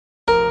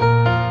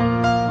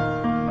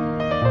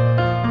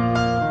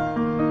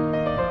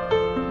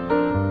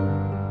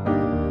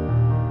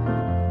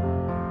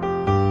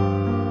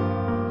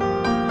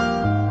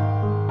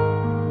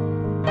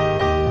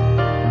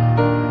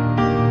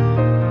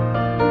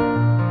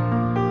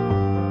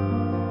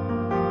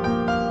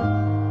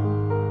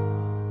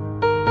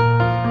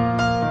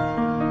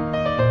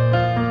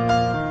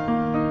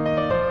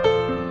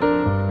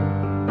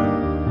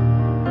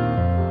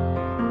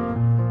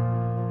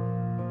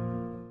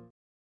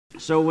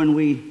So when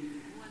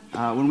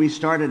we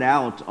started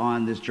out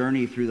on this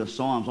journey through the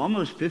Psalms,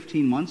 almost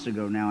 15 months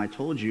ago now, I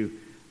told you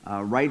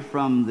right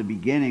from the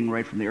beginning,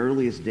 right from the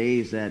earliest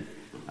days, that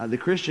the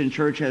Christian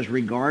church has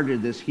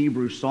regarded this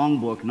Hebrew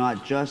songbook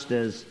not just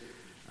as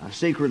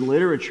sacred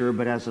literature,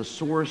 but as a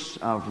source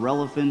of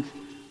relevant,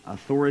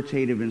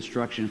 authoritative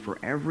instruction for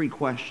every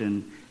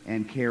question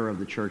and care of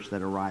the church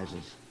that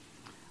arises.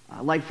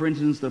 Like, for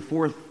instance, the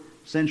 4th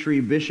century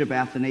Bishop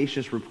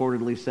Athanasius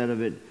reportedly said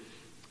of it,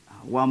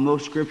 while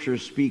most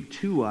scriptures speak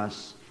to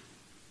us,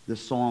 the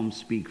Psalms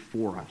speak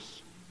for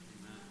us.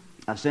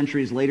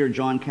 Centuries later,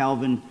 John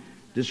Calvin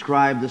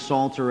described the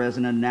Psalter as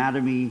an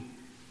anatomy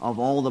of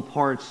all the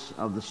parts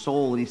of the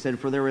soul, and he said,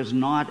 "For there is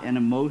not an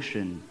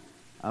emotion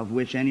of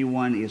which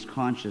anyone is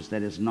conscious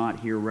that is not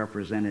here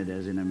represented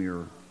as in a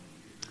mirror."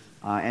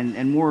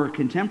 And more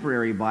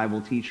contemporary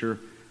Bible teacher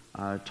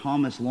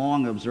Thomas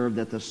Long observed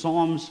that the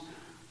Psalms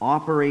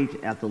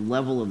operate at the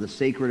level of the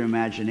sacred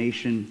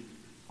imagination,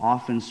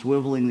 often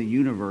swiveling the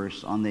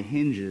universe on the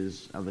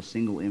hinges of a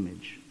single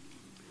image.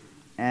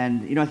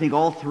 And, I think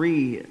all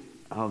three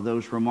of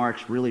those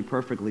remarks really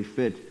perfectly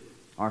fit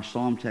our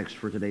psalm text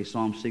for today,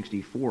 Psalm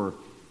 64,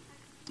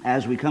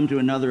 as we come to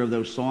another of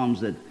those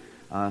psalms that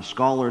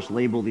scholars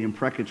label the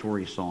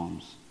imprecatory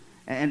psalms.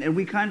 And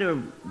we kind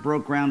of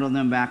broke ground on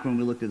them back when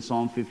we looked at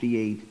Psalm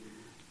 58.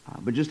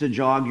 But just to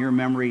jog your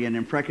memory, an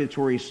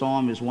imprecatory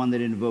psalm is one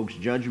that invokes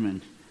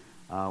judgment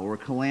or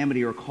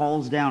calamity or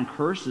calls down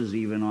curses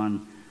even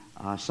on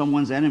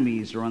someone's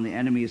enemies or on the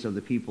enemies of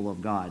the people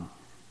of God.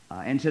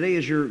 And today,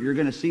 as you're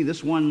going to see,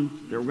 this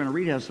one that we're going to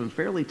read has some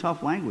fairly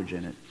tough language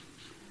in it.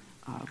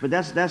 But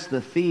that's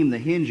the theme, the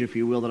hinge, if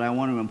you will, that I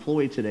want to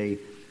employ today,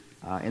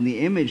 and the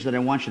image that I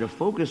want you to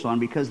focus on,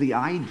 because the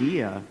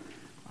idea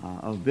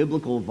of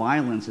biblical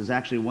violence is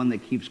actually one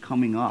that keeps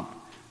coming up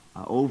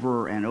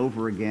over and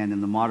over again in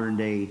the modern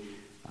day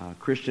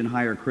Christian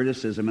higher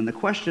criticism. And the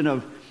question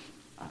of,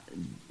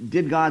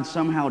 did God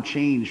somehow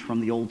change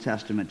from the Old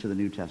Testament to the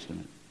New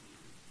Testament?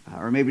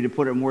 Or maybe to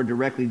put it more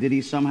directly, did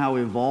he somehow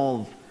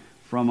evolve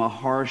from a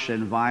harsh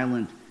and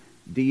violent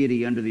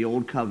deity under the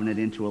Old Covenant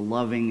into a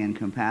loving and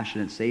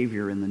compassionate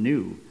Savior in the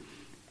New?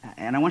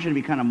 And I want you to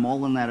be kind of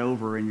mulling that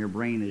over in your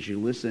brain as you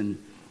listen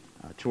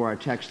to our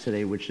text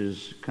today, which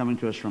is coming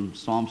to us from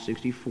Psalm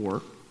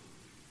 64.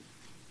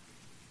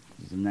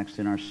 This is the next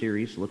in our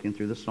series, looking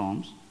through the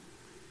Psalms.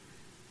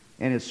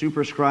 And it's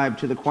superscribed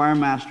to the choir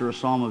master, a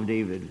Psalm of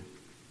David.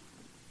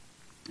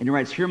 And he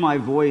writes, "Hear my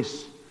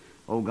voice,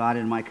 O God,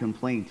 in my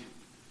complaint.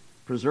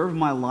 Preserve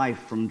my life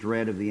from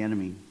dread of the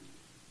enemy.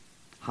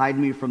 Hide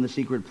me from the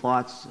secret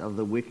plots of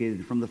the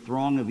wicked, from the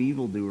throng of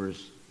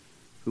evildoers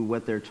who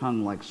whet their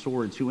tongue like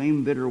swords, who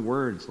aim bitter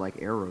words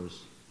like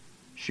arrows,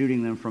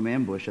 shooting them from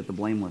ambush at the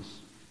blameless,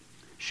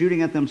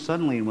 shooting at them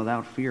suddenly and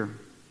without fear.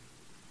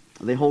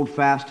 They hold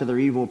fast to their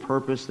evil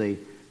purpose. They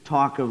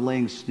talk of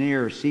laying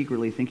snares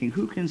secretly, thinking,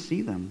 who can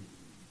see them?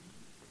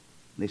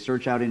 They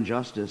search out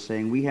injustice,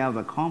 saying, we have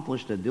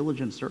accomplished a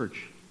diligent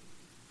search,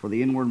 for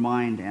the inward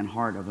mind and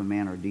heart of a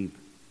man are deep.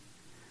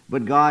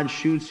 But God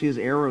shoots his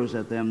arrows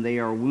at them. They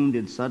are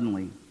wounded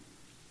suddenly.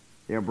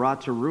 They are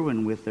brought to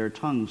ruin with their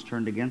tongues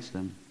turned against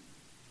them.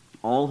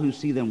 All who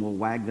see them will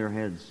wag their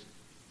heads.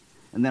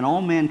 And then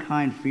all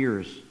mankind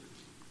fears.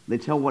 They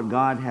tell what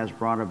God has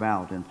brought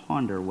about and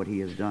ponder what he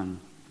has done.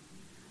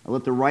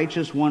 Let the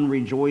righteous one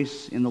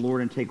rejoice in the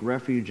Lord and take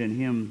refuge in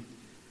him.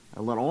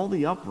 Let all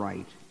the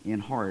upright in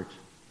heart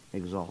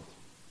exalt."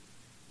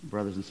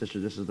 Brothers and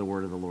sisters, this is the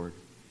word of the Lord.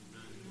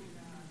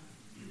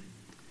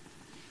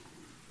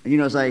 And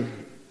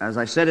as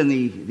I said in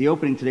the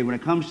opening today, when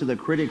it comes to the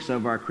critics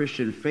of our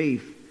Christian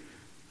faith,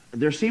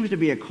 there seems to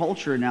be a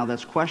culture now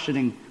that's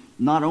questioning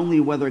not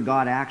only whether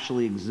God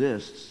actually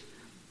exists,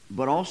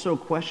 but also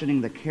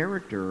questioning the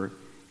character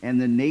and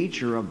the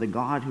nature of the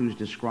God who's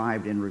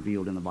described and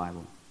revealed in the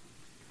Bible.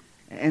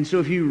 And so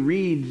if you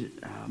read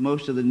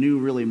most of the new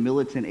really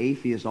militant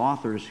atheist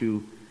authors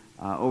who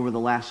over the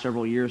last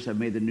several years have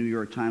made the New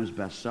York Times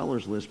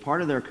bestsellers list,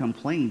 part of their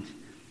complaint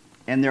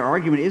and their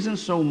argument isn't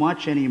so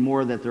much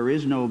anymore that there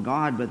is no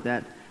God, but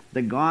that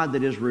the God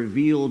that is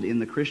revealed in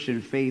the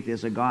Christian faith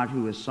is a God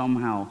who is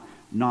somehow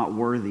not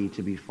worthy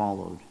to be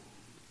followed.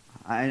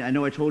 I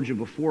know I told you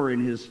before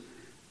in his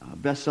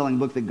best-selling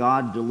book, The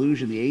God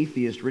Delusion, the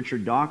atheist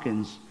Richard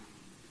Dawkins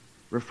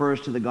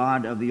refers to the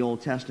God of the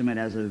Old Testament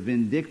as a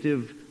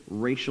vindictive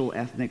racial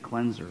ethnic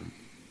cleanser.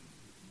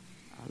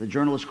 The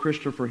journalist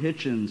Christopher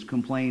Hitchens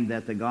complained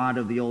that the God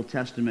of the Old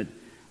Testament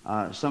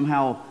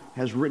somehow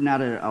has written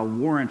out a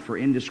warrant for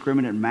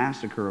indiscriminate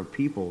massacre of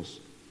peoples.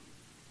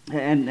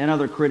 And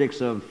other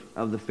critics of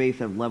the faith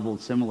have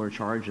leveled similar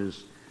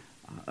charges,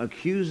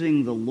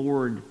 accusing the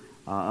Lord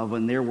of,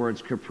 in their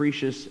words,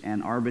 capricious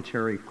and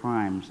arbitrary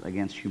crimes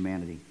against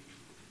humanity.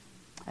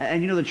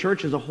 And the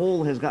church as a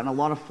whole has gotten a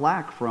lot of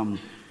flack from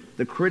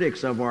the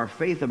critics of our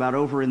faith about,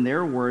 over in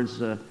their words,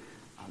 the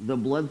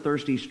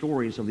bloodthirsty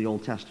stories of the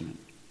Old Testament.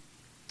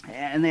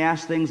 And they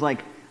ask things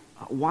like,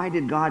 why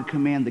did God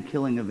command the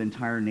killing of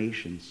entire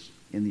nations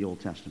in the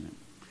Old Testament?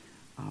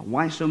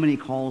 Why so many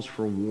calls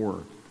for war?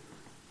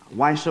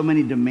 Why so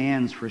many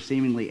demands for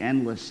seemingly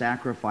endless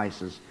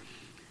sacrifices?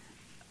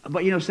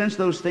 But, since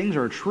those things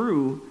are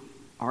true,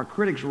 our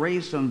critics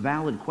raise some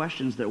valid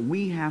questions that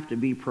we have to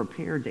be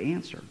prepared to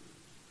answer.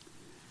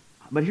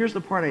 But here's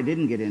the part I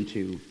didn't get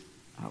into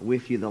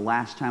with you the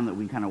last time that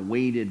we kind of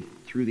waded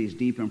through these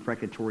deep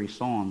imprecatory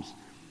Psalms.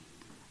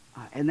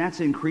 And that's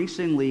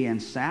increasingly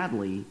and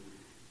sadly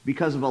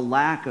because of a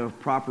lack of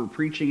proper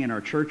preaching in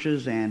our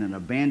churches and an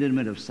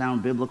abandonment of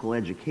sound biblical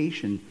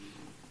education.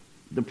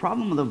 The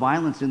problem of the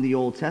violence in the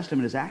Old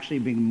Testament is actually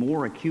being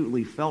more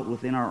acutely felt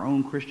within our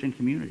own Christian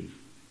community.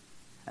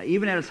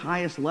 Even at its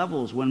highest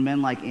levels, when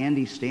men like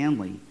Andy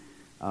Stanley,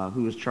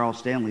 who was Charles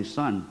Stanley's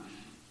son,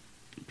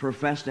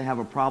 professed to have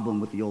a problem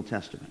with the Old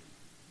Testament.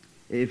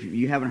 If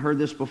you haven't heard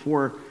this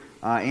before,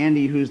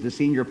 Andy, who's the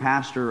senior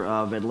pastor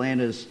of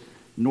Atlanta's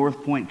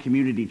North Point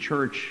Community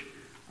Church,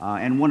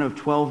 and one of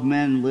 12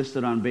 men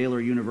listed on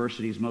Baylor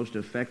University's most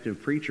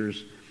effective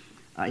preachers,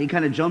 he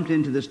kind of jumped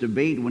into this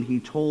debate when he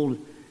told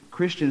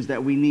Christians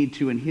that we need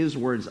to, in his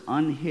words,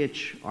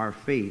 unhitch our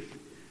faith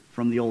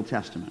from the Old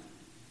Testament.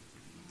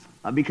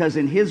 Because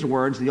in his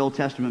words, the Old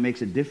Testament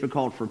makes it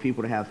difficult for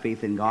people to have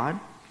faith in God,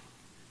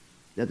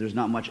 that there's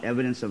not much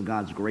evidence of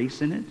God's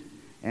grace in it,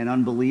 and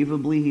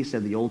unbelievably, he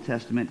said the Old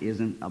Testament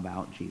isn't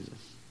about Jesus.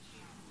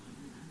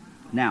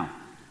 Now,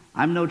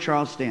 I'm no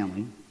Charles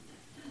Stanley,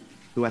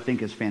 who I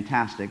think is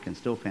fantastic and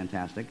still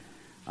fantastic.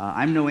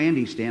 I'm no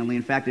Andy Stanley.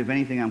 In fact, if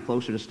anything, I'm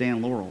closer to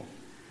Stan Laurel.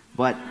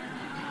 But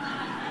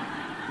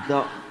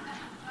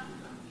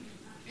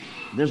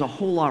there's a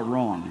whole lot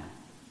wrong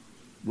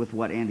with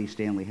what Andy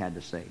Stanley had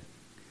to say.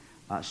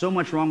 So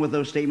much wrong with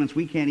those statements,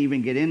 we can't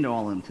even get into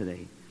all of them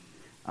today.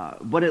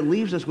 But it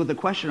leaves us with a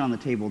question on the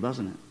table,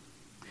 doesn't it?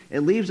 It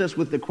leaves us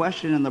with the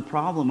question and the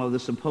problem of the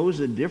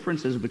supposed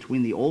differences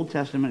between the Old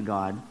Testament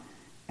God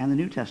and the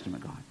New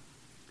Testament God.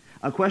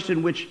 A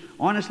question which,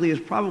 honestly, is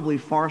probably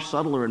far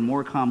subtler and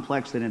more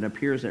complex than it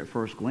appears at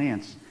first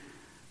glance.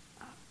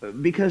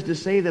 Because to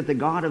say that the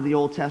God of the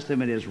Old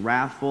Testament is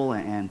wrathful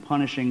and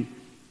punishing,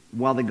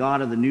 while the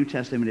God of the New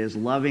Testament is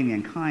loving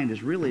and kind,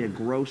 is really a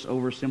gross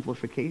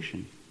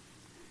oversimplification.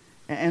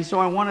 And so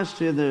I want us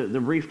to,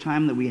 the brief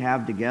time that we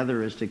have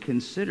together, is to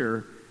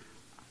consider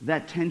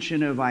that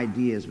tension of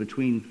ideas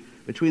between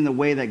the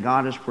way that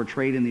God is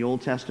portrayed in the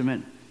Old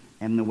Testament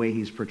and the way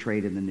he's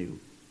portrayed in the New.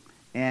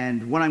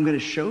 And what I'm going to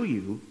show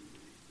you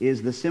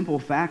is the simple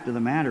fact of the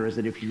matter is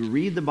that if you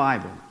read the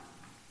Bible,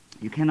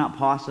 you cannot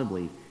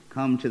possibly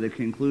come to the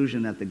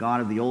conclusion that the God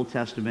of the Old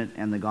Testament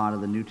and the God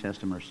of the New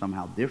Testament are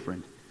somehow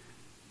different.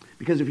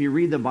 Because if you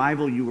read the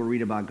Bible, you will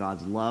read about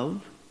God's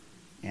love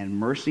and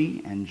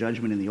mercy and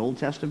judgment in the Old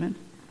Testament,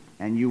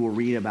 and you will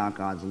read about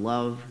God's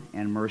love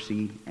and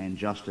mercy and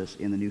justice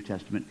in the New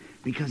Testament,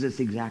 because it's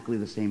exactly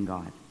the same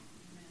God.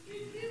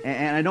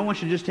 And I don't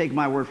want you to just take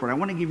my word for it. I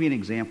want to give you an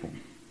example.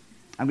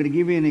 I'm going to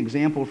give you an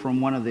example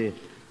from one of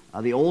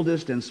the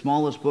oldest and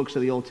smallest books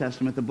of the Old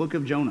Testament, the book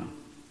of Jonah.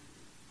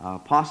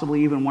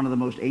 Possibly even one of the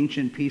most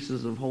ancient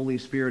pieces of Holy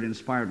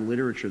Spirit-inspired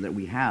literature that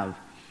we have.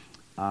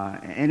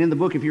 And in the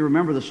book, if you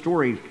remember the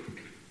story,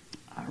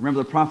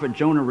 remember the prophet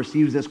Jonah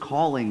receives this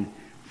calling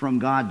from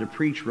God to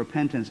preach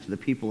repentance to the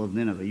people of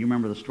Nineveh. You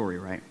remember the story,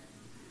 right?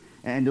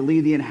 And to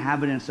lead the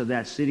inhabitants of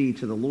that city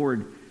to the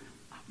Lord.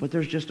 But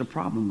there's just a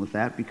problem with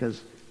that,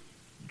 because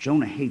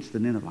Jonah hates the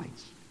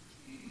Ninevites.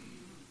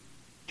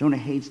 Jonah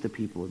hates the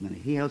people of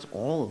Nineveh. He hates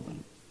all of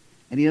them.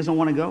 And he doesn't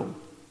want to go.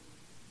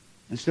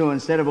 And so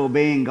instead of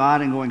obeying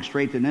God and going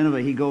straight to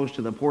Nineveh, he goes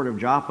to the port of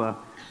Joppa,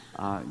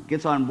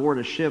 gets on board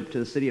a ship to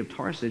the city of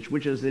Tarshish,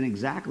 which is in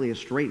exactly a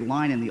straight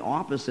line in the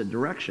opposite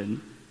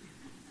direction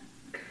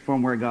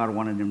from where God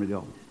wanted him to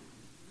go.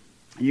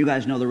 And you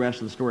guys know the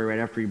rest of the story. Right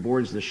after he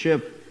boards the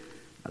ship,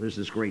 there's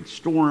this great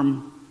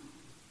storm.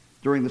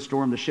 During the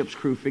storm, the ship's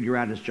crew figure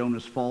out it's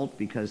Jonah's fault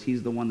because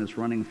he's the one that's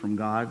running from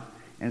God,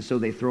 and so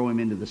they throw him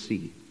into the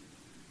sea.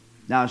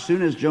 Now, as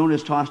soon as Jonah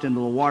is tossed into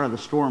the water, the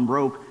storm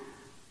broke,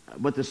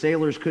 but the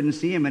sailors couldn't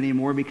see him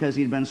anymore because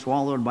he'd been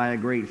swallowed by a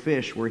great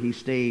fish, where he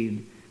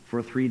stayed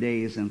for 3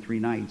 days and 3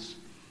 nights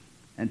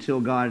until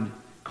God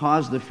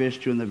caused the fish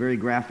to, in the very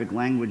graphic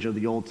language of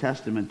the Old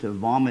Testament, to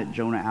vomit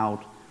Jonah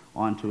out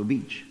onto a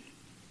beach.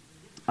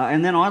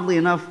 And then, oddly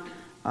enough,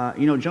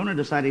 Jonah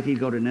decided he'd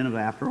go to Nineveh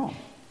after all.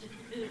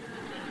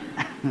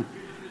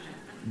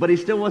 But he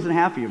still wasn't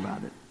happy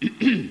about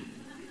it.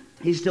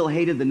 He still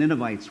hated the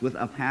Ninevites with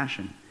a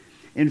passion.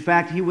 In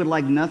fact, he would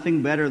like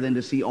nothing better than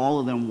to see all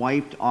of them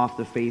wiped off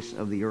the face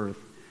of the earth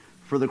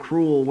for the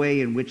cruel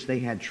way in which they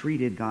had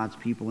treated God's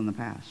people in the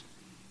past.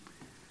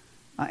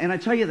 And I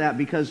tell you that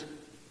because,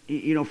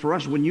 for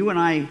us, when you and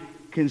I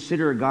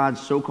consider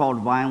God's so-called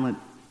violent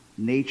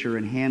nature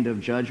and hand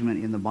of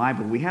judgment in the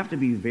Bible, we have to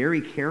be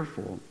very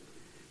careful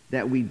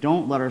that we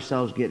don't let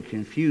ourselves get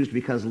confused,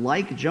 because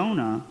like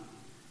Jonah,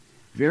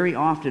 very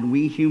often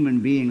we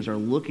human beings are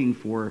looking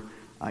for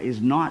is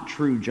not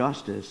true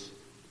justice,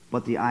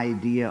 but the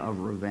idea of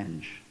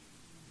revenge.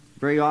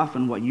 Very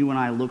often what you and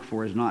I look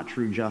for is not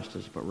true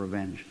justice, but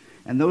revenge.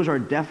 And those are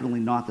definitely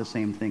not the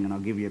same thing, and I'll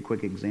give you a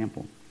quick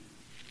example.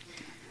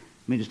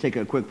 me just take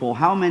a quick poll.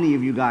 How many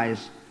of you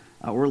guys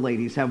or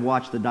ladies have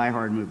watched the Die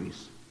Hard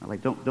movies?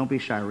 Like, don't be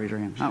shy. Raise your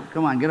hand. Oh,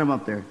 come on, get them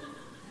up there.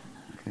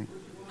 Okay.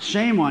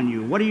 Shame on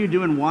you. What are you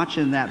doing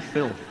watching that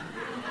filth?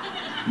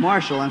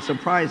 Marshall, I'm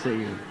surprised at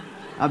you.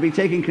 I'll be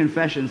taking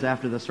confessions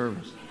after the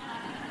service.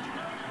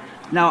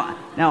 Now,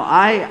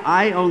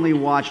 I only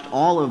watched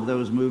all of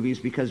those movies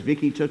because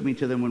Vicki took me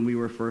to them when we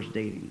were first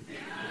dating.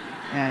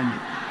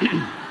 And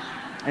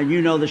and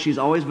you know that she's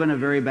always been a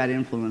very bad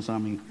influence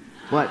on me.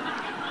 But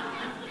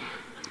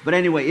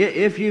anyway,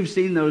 if you've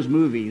seen those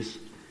movies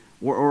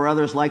or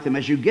others like them,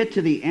 as you get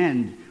to the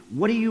end,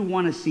 what do you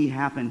want to see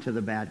happen to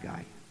the bad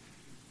guy?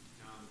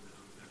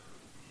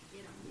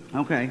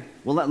 Okay,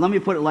 well, let me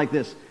put it like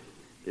this.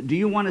 Do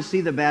you want to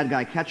see the bad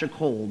guy catch a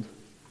cold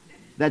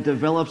that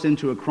develops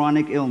into a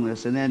chronic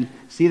illness and then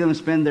see them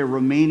spend their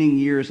remaining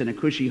years in a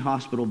cushy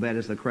hospital bed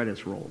as the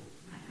credits roll?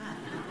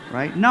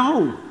 Right?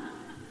 No,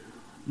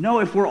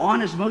 if we're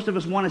honest, most of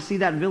us want to see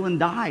that villain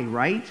die,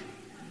 right?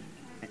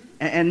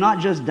 And not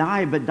just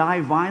die, but die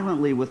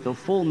violently with the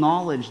full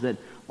knowledge that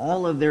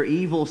all of their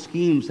evil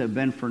schemes have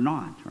been for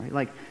naught, right?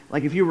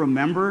 Like if you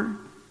remember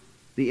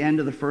the end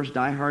of the first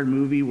Die Hard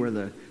movie where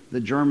the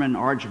German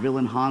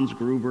arch-villain Hans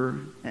Gruber,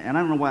 and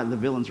I don't know why the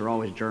villains are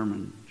always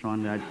German,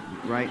 Sean,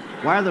 right?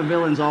 Why are the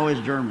villains always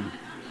German,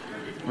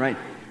 right?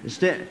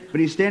 But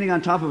he's standing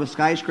on top of a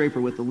skyscraper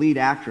with the lead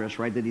actress,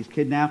 right, that he's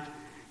kidnapped,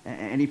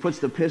 and he puts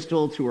the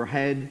pistol to her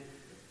head.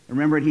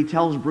 Remember, he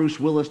tells Bruce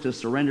Willis to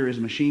surrender his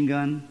machine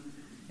gun,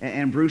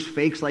 and Bruce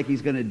fakes like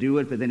he's going to do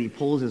it, but then he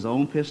pulls his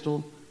own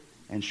pistol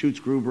and shoots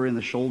Gruber in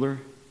the shoulder.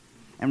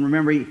 And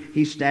remember,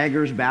 he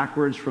staggers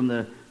backwards from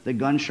the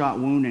gunshot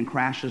wound and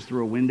crashes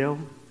through a window.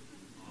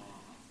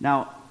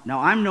 Now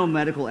I'm no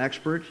medical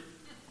expert,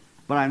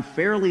 but I'm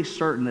fairly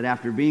certain that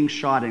after being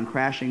shot and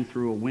crashing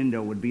through a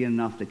window would be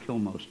enough to kill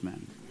most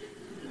men.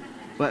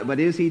 But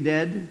is he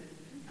dead?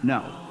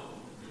 No.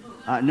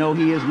 No,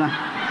 he is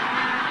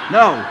not.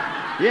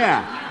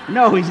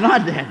 No, he's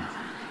not dead.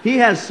 He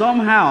has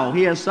somehow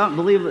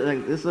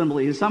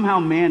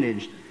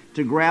managed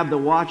to grab the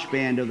watch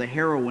band of the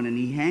heroine, and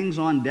he hangs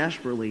on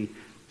desperately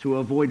to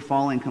avoid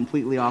falling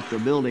completely off the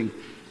building.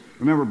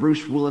 Remember,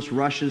 Bruce Willis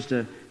rushes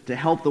to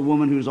help the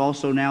woman who's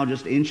also now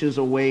just inches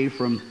away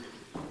from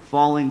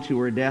falling to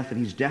her death, and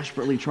he's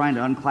desperately trying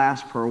to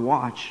unclasp her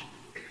watch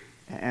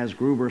as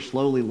Gruber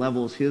slowly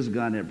levels his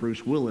gun at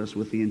Bruce Willis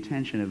with the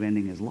intention of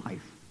ending his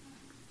life.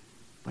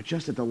 But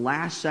just at the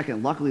last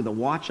second, luckily the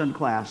watch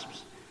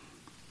unclasps,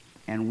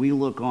 and we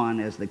look on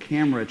as the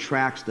camera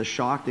tracks the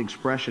shocked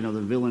expression of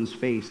the villain's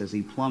face as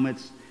he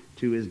plummets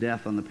to his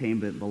death on the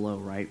pavement below,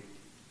 right?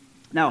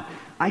 Now,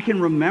 I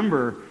can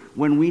remember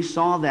when we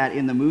saw that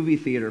in the movie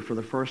theater for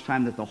the first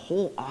time that the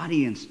whole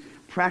audience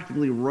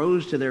practically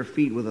rose to their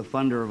feet with a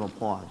thunder of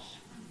applause.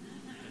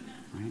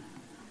 Right?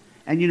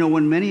 And you know,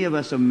 when many of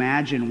us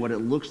imagine what it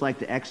looks like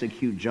to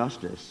execute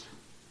justice,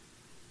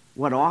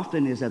 what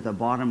often is at the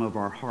bottom of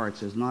our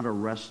hearts is not a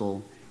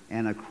wrestle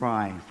and a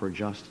cry for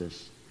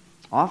justice.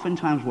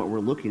 Oftentimes what we're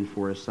looking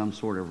for is some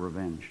sort of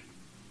revenge.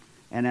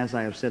 And as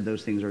I have said,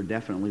 those things are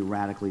definitely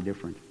radically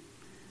different.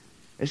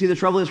 You see, the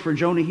trouble is for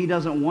Jonah, he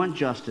doesn't want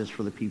justice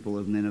for the people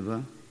of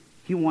Nineveh.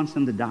 He wants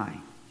them to die.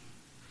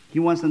 He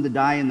wants them to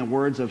die in the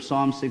words of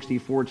Psalm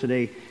 64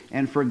 today,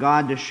 and for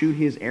God to shoot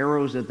his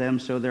arrows at them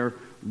so they're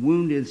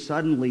wounded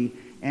suddenly,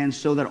 and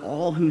so that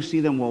all who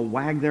see them will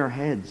wag their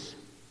heads.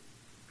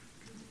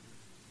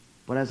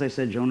 But as I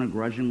said, Jonah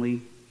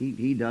grudgingly,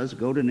 he does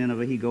go to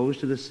Nineveh. He goes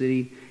to the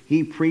city.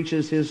 He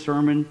preaches his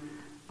sermon.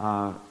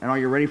 And are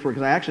you ready for it?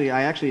 Because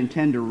I actually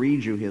intend to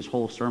read you his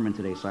whole sermon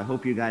today, so I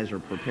hope you guys are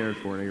prepared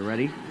for it. Are you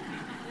ready?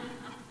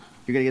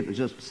 You're going to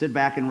just sit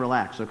back and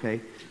relax, okay?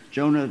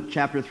 Jonah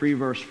chapter 3,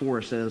 verse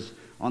 4 says,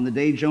 "On the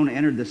day Jonah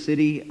entered the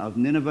city of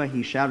Nineveh,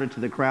 he shouted to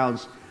the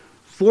crowds,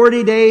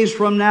 40 days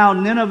from now,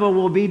 Nineveh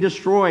will be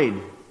destroyed.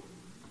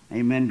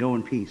 Amen, go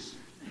in peace."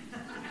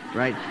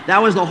 Right?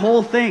 That was the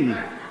whole thing.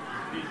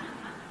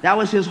 That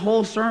was his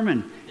whole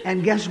sermon.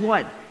 And guess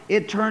what?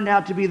 It turned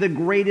out to be the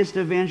greatest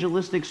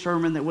evangelistic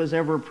sermon that was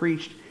ever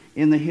preached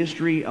in the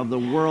history of the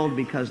world,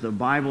 because the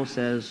Bible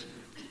says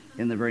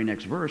in the very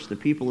next verse, the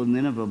people of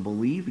Nineveh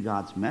believed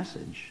God's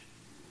message,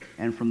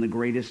 and from the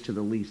greatest to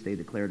the least they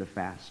declared a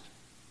fast,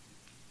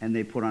 and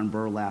they put on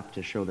burlap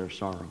to show their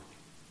sorrow.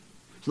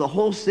 So the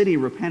whole city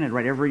repented,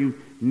 right? Every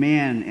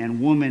man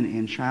and woman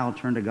and child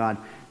turned to God.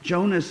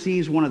 Jonah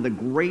sees one of the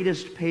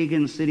greatest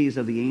pagan cities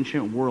of the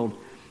ancient world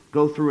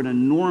go through an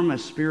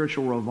enormous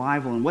spiritual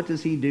revival, and what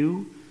does he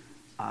do?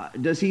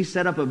 Does he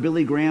set up a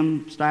Billy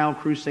Graham-style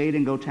crusade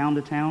and go town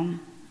to town?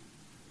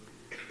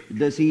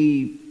 Does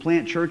he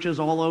plant churches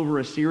all over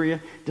Assyria?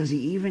 Does he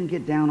even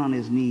get down on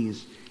his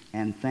knees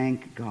and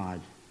thank God?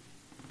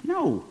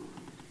 No.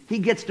 He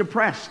gets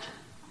depressed.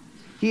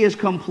 He is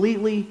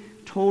completely,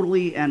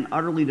 totally, and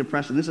utterly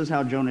depressed. And this is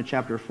how Jonah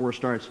chapter 4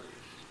 starts.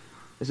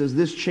 It says,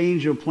 "This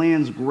change of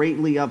plans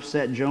greatly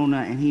upset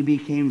Jonah, and he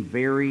became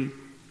very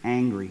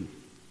angry."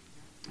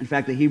 In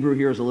fact, the Hebrew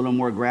here is a little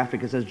more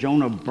graphic. It says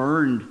Jonah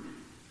burned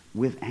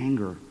with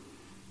anger.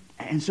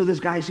 And so this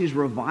guy sees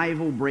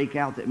revival break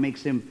out that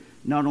makes him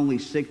not only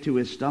sick to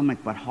his stomach,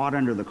 but hot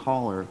under the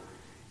collar.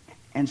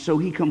 And so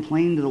he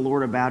complained to the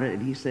Lord about it,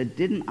 and he said,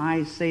 "Didn't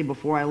I say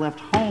before I left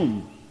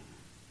home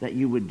that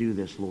you would do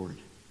this, Lord?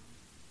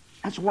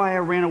 That's why I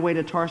ran away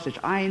to Tarshish.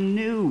 I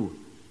knew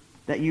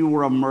that you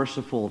were a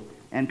merciful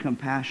and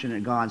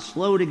compassionate God,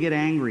 slow to get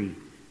angry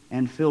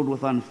and filled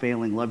with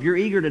unfailing love. You're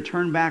eager to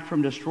turn back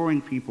from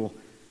destroying people.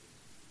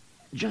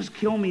 Just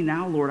kill me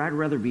now, Lord. I'd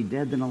rather be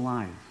dead than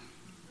alive."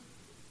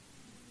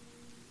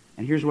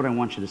 And here's what I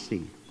want you to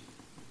see.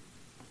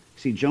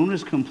 See,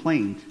 Jonah's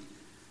complaint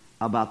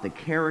about the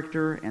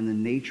character and the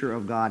nature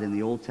of God in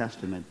the Old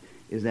Testament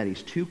is that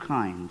he's too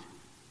kind,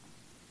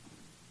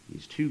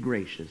 he's too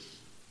gracious,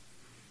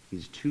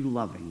 he's too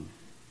loving,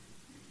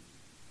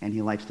 and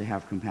he likes to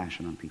have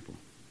compassion on people.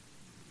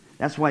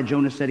 That's why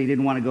Jonah said he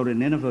didn't want to go to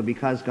Nineveh,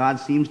 because God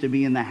seems to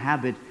be in the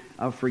habit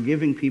of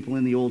forgiving people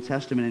in the Old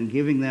Testament and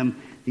giving them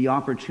the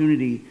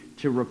opportunity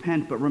to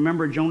repent. But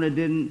remember, Jonah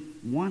didn't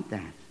want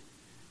that.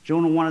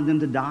 Jonah wanted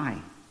them to die.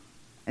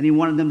 And he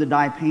wanted them to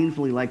die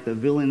painfully, like the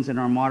villains in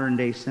our modern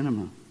day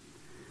cinema.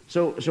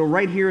 So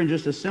right here in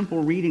just a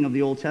simple reading of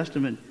the Old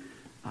Testament,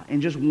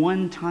 in just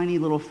one tiny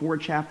little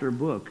 4-chapter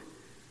book,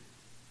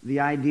 the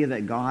idea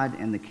that God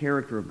and the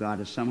character of God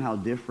is somehow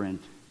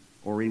different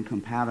or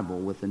incompatible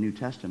with the New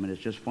Testament is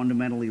just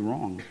fundamentally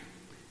wrong.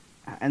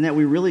 And that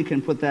we really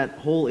can put that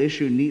whole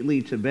issue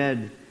neatly to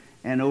bed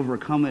and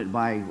overcome it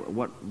by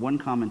what one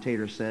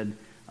commentator said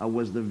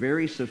was the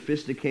very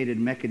sophisticated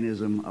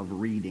mechanism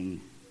of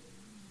reading.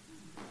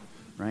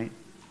 Right?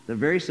 The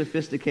very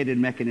sophisticated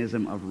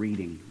mechanism of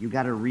reading. You've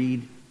got to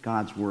read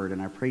God's Word,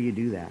 and I pray you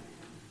do that.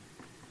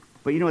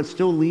 But it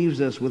still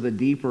leaves us with a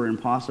deeper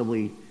and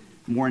possibly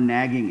more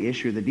nagging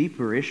issue. The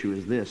deeper issue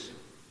is this.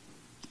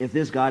 If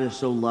this God is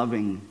so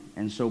loving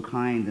and so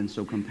kind and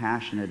so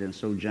compassionate and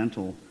so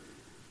gentle,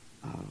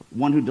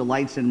 one who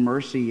delights in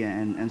mercy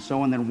and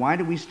so on, then why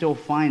do we still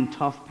find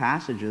tough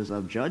passages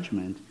of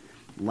judgment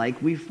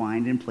like we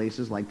find in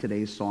places like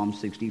today's Psalm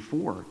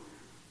 64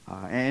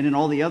 and in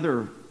all the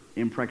other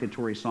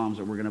imprecatory psalms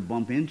that we're going to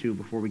bump into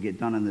before we get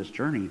done on this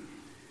journey?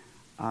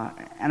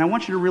 And I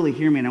want you to really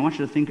hear me, and I want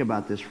you to think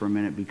about this for a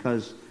minute,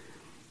 because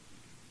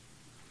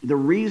the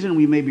reason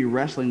we may be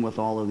wrestling with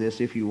all of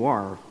this, if you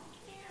are,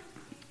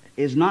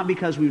 is not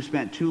because we've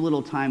spent too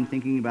little time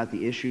thinking about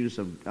the issues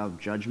of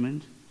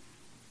judgment,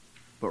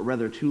 but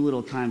rather too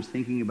little time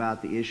thinking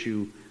about the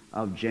issue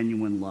of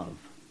genuine love,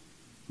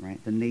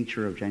 right? The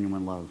nature of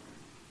genuine love.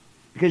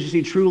 Because you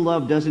see, true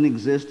love doesn't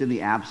exist in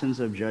the absence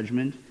of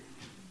judgment.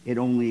 It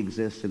only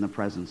exists in the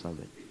presence of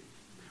it.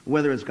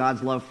 Whether it's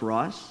God's love for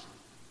us,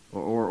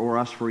 or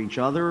us for each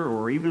other,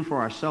 or even for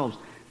ourselves,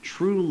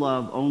 true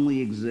love only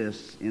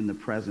exists in the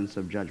presence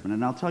of judgment.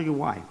 And I'll tell you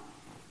why.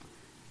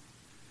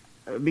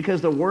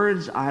 Because the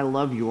words "I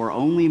love you" are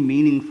only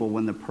meaningful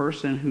when the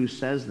person who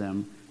says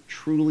them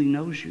truly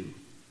knows you,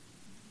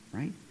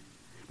 right?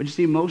 But you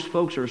see, most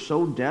folks are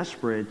so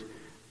desperate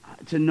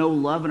to know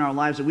love in our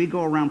lives that we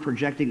go around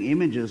projecting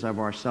images of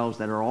ourselves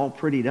that are all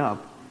prettied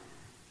up.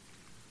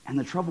 And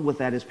the trouble with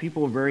that is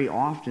people very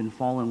often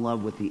fall in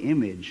love with the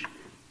image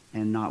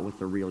and not with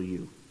the real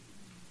you.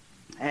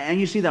 And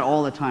you see that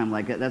all the time.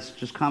 Like, that's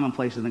just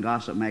commonplace in the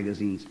gossip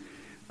magazines,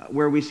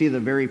 where we see the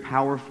very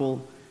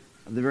powerful,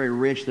 the very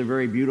rich, the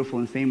very beautiful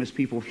and famous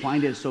people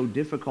find it so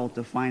difficult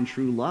to find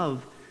true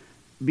love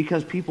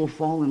because people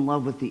fall in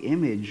love with the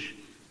image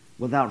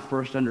without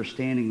first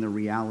understanding the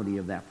reality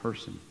of that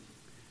person.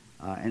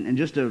 And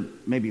just to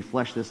maybe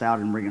flesh this out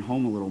and bring it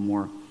home a little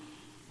more,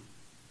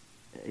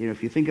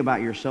 if you think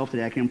about yourself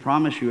today, I can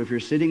promise you, if you're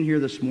sitting here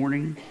this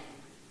morning,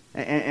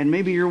 and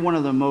maybe you're one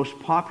of the most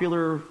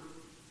popular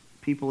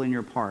people in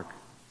your park,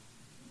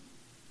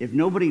 if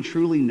nobody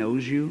truly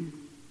knows you,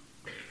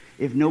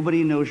 if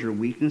nobody knows your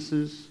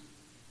weaknesses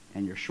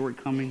and your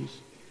shortcomings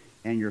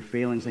and your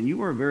failings, then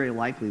you are very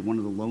likely one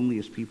of the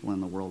loneliest people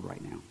in the world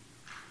right now.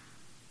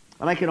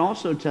 But I can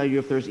also tell you,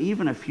 if there's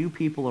even a few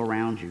people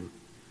around you,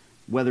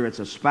 whether it's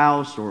a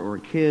spouse or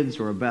kids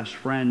or a best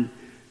friend,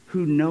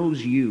 who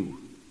knows you,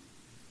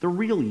 the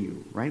real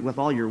you, right, with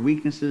all your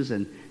weaknesses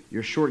and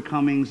your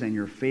shortcomings and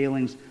your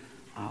failings,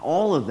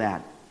 all of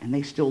that, and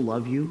they still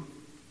love you,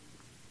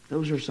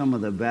 those are some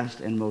of the best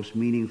and most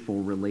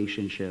meaningful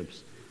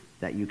relationships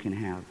that you can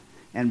have.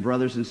 And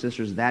brothers and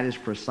sisters, that is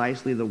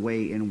precisely the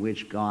way in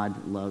which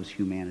God loves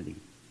humanity.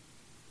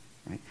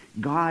 Right?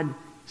 God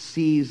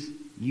sees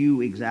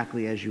you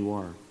exactly as you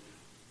are.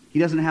 He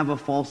doesn't have a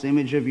false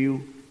image of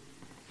you.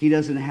 He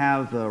doesn't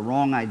have the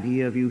wrong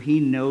idea of you. He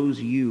knows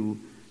you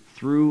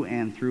through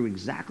and through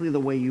exactly the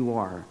way you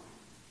are.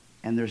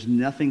 And there's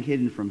nothing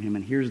hidden from him.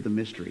 And here's the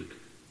mystery.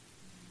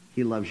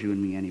 He loves you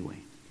and me anyway.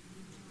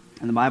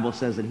 And the Bible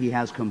says that he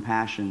has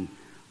compassion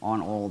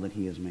on all that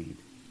he has made.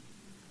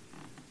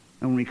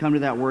 And when we come to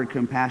that word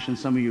compassion,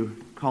 some of you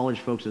college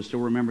folks that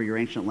still remember your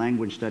ancient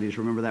language studies,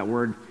 remember that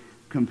word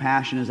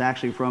compassion is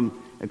actually from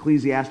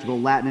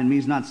ecclesiastical Latin and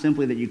means not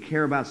simply that you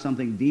care about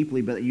something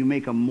deeply, but that you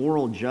make a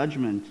moral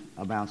judgment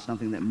about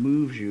something that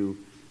moves you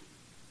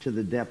to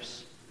the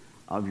depths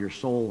of your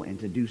soul and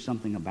to do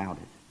something about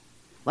it.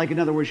 Like, in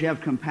other words, you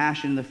have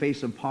compassion in the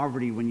face of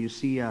poverty when you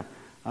see a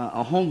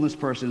homeless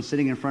person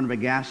sitting in front of a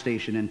gas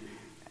station.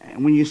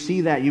 And when you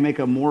see that, you make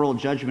a moral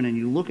judgment and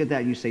you look at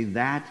that and you say,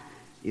 that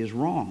is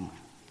wrong.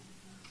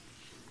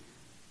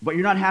 But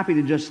you're not happy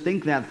to just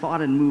think that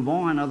thought and move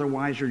on,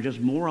 otherwise you're just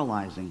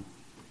moralizing.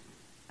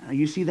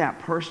 You see that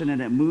person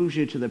and it moves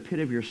you to the pit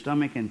of your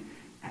stomach, and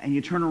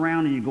you turn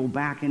around and you go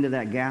back into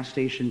that gas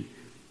station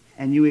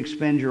and you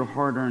expend your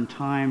hard-earned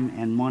time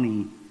and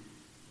money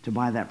to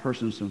buy that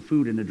person some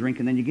food and a drink,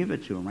 and then you give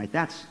it to them, right?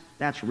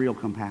 That's real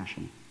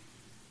compassion.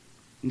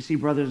 You see,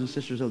 brothers and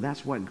sisters, though,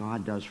 that's what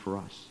God does for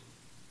us.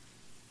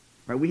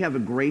 Right? We have a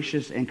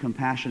gracious and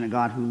compassionate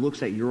God who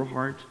looks at your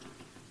heart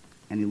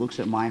and he looks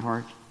at my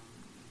heart.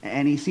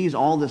 And he sees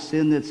all the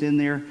sin that's in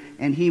there,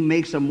 and he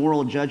makes a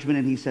moral judgment,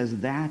 and he says,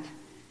 that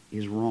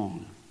is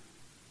wrong.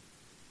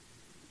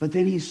 But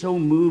then he's so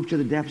moved to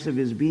the depths of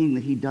his being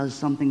that he does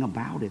something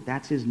about it.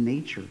 That's his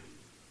nature.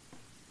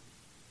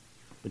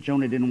 But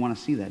Jonah didn't want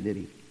to see that, did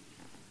he?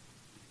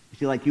 You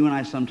see, like you and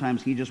I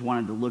sometimes, he just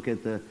wanted to look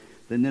at the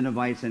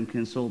Ninevites and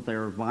consult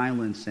their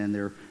violence and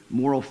their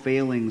moral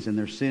failings and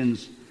their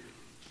sins.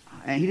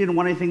 And he didn't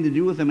want anything to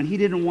do with them, and he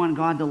didn't want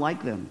God to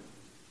like them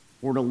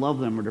or to love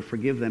them or to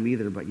forgive them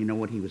either. But you know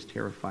what? He was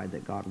terrified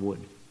that God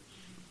would.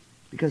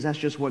 Because that's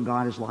just what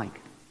God is like.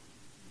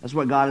 That's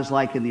what God is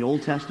like in the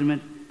Old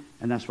Testament,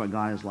 and that's what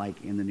God is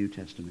like in the New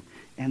Testament.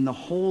 And the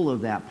whole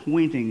of that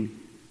pointing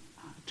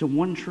to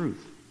one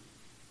truth,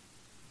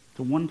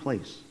 to one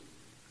place,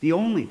 the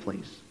only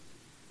place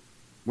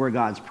where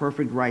God's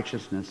perfect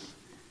righteousness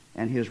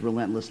and his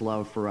relentless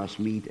love for us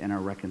meet and are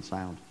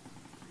reconciled.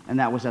 And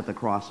that was at the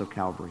cross of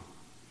Calvary,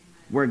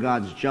 where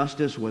God's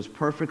justice was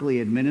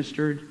perfectly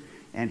administered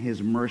and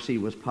his mercy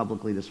was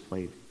publicly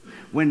displayed.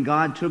 When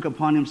God took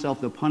upon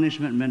himself the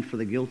punishment meant for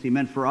the guilty,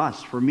 meant for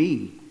us, for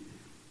me,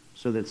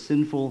 so that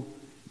sinful,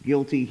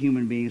 guilty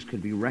human beings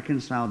could be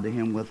reconciled to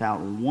him without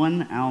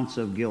 1 ounce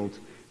of guilt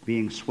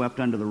being swept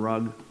under the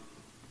rug,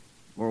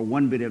 or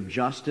 1 bit of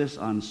justice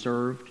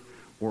unserved,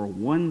 or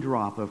 1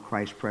 drop of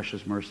Christ's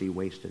precious mercy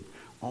wasted.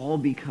 All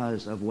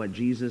because of what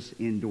Jesus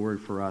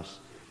endured for us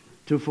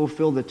to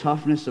fulfill the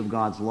toughness of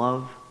God's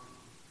love,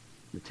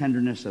 the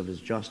tenderness of his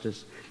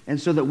justice, and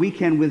so that we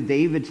can, with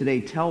David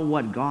today, tell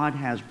what God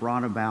has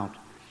brought about,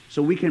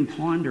 so we can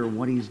ponder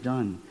what he's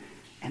done.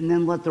 And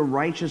then let the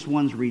righteous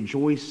ones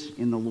rejoice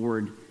in the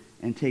Lord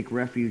and take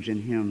refuge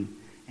in him,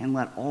 and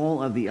let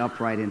all of the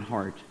upright in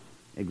heart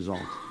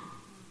exalt.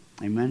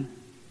 Amen?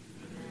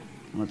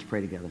 Let's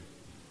pray together.